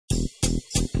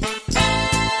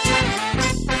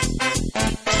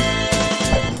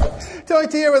Joey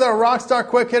T here with our Rockstar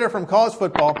quick hitter from college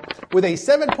football with a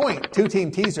 7-point two-team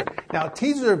teaser. Now,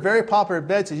 teasers are very popular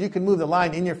bets as you can move the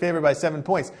line in your favor by 7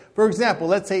 points. For example,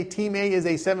 let's say Team A is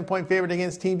a 7-point favorite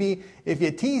against Team B. If you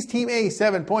tease Team A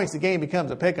 7 points, the game becomes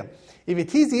a pick'em. If you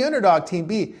tease the underdog, Team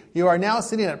B, you are now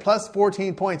sitting at plus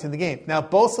 14 points in the game. Now,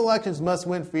 both selections must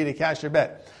win for you to cash your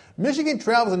bet. Michigan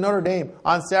travels to Notre Dame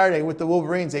on Saturday with the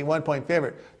Wolverines a 1-point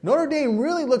favorite. Notre Dame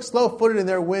really looked slow-footed in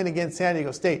their win against San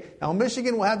Diego State. Now,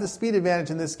 Michigan will have the speed advantage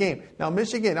in this game. Now,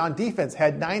 Michigan on defense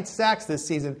had 9 sacks this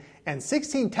season and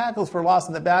 16 tackles for loss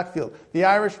in the backfield. The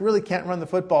Irish really can't run the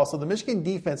football, so the Michigan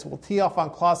defense will tee off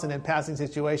on Clausen in passing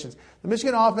situations. The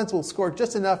Michigan offense will score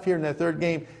just enough here in their third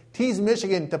game. Tease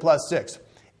Michigan to plus 6.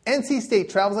 NC State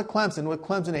travels to Clemson with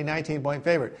Clemson a 19-point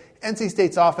favorite. NC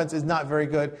State's offense is not very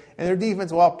good, and their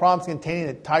defense will have problems containing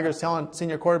the Tigers' talent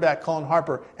senior quarterback Cullen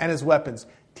Harper and his weapons.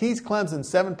 Tease Clemson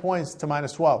 7 points to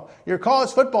minus 12. Your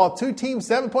college football two-team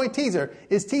 7-point teaser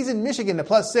is teasing Michigan to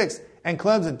plus 6 and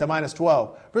Clemson to minus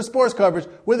 12. For sports coverage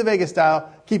with the Vegas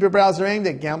style, keep your browser aimed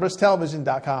at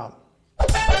gamblerstelevision.com.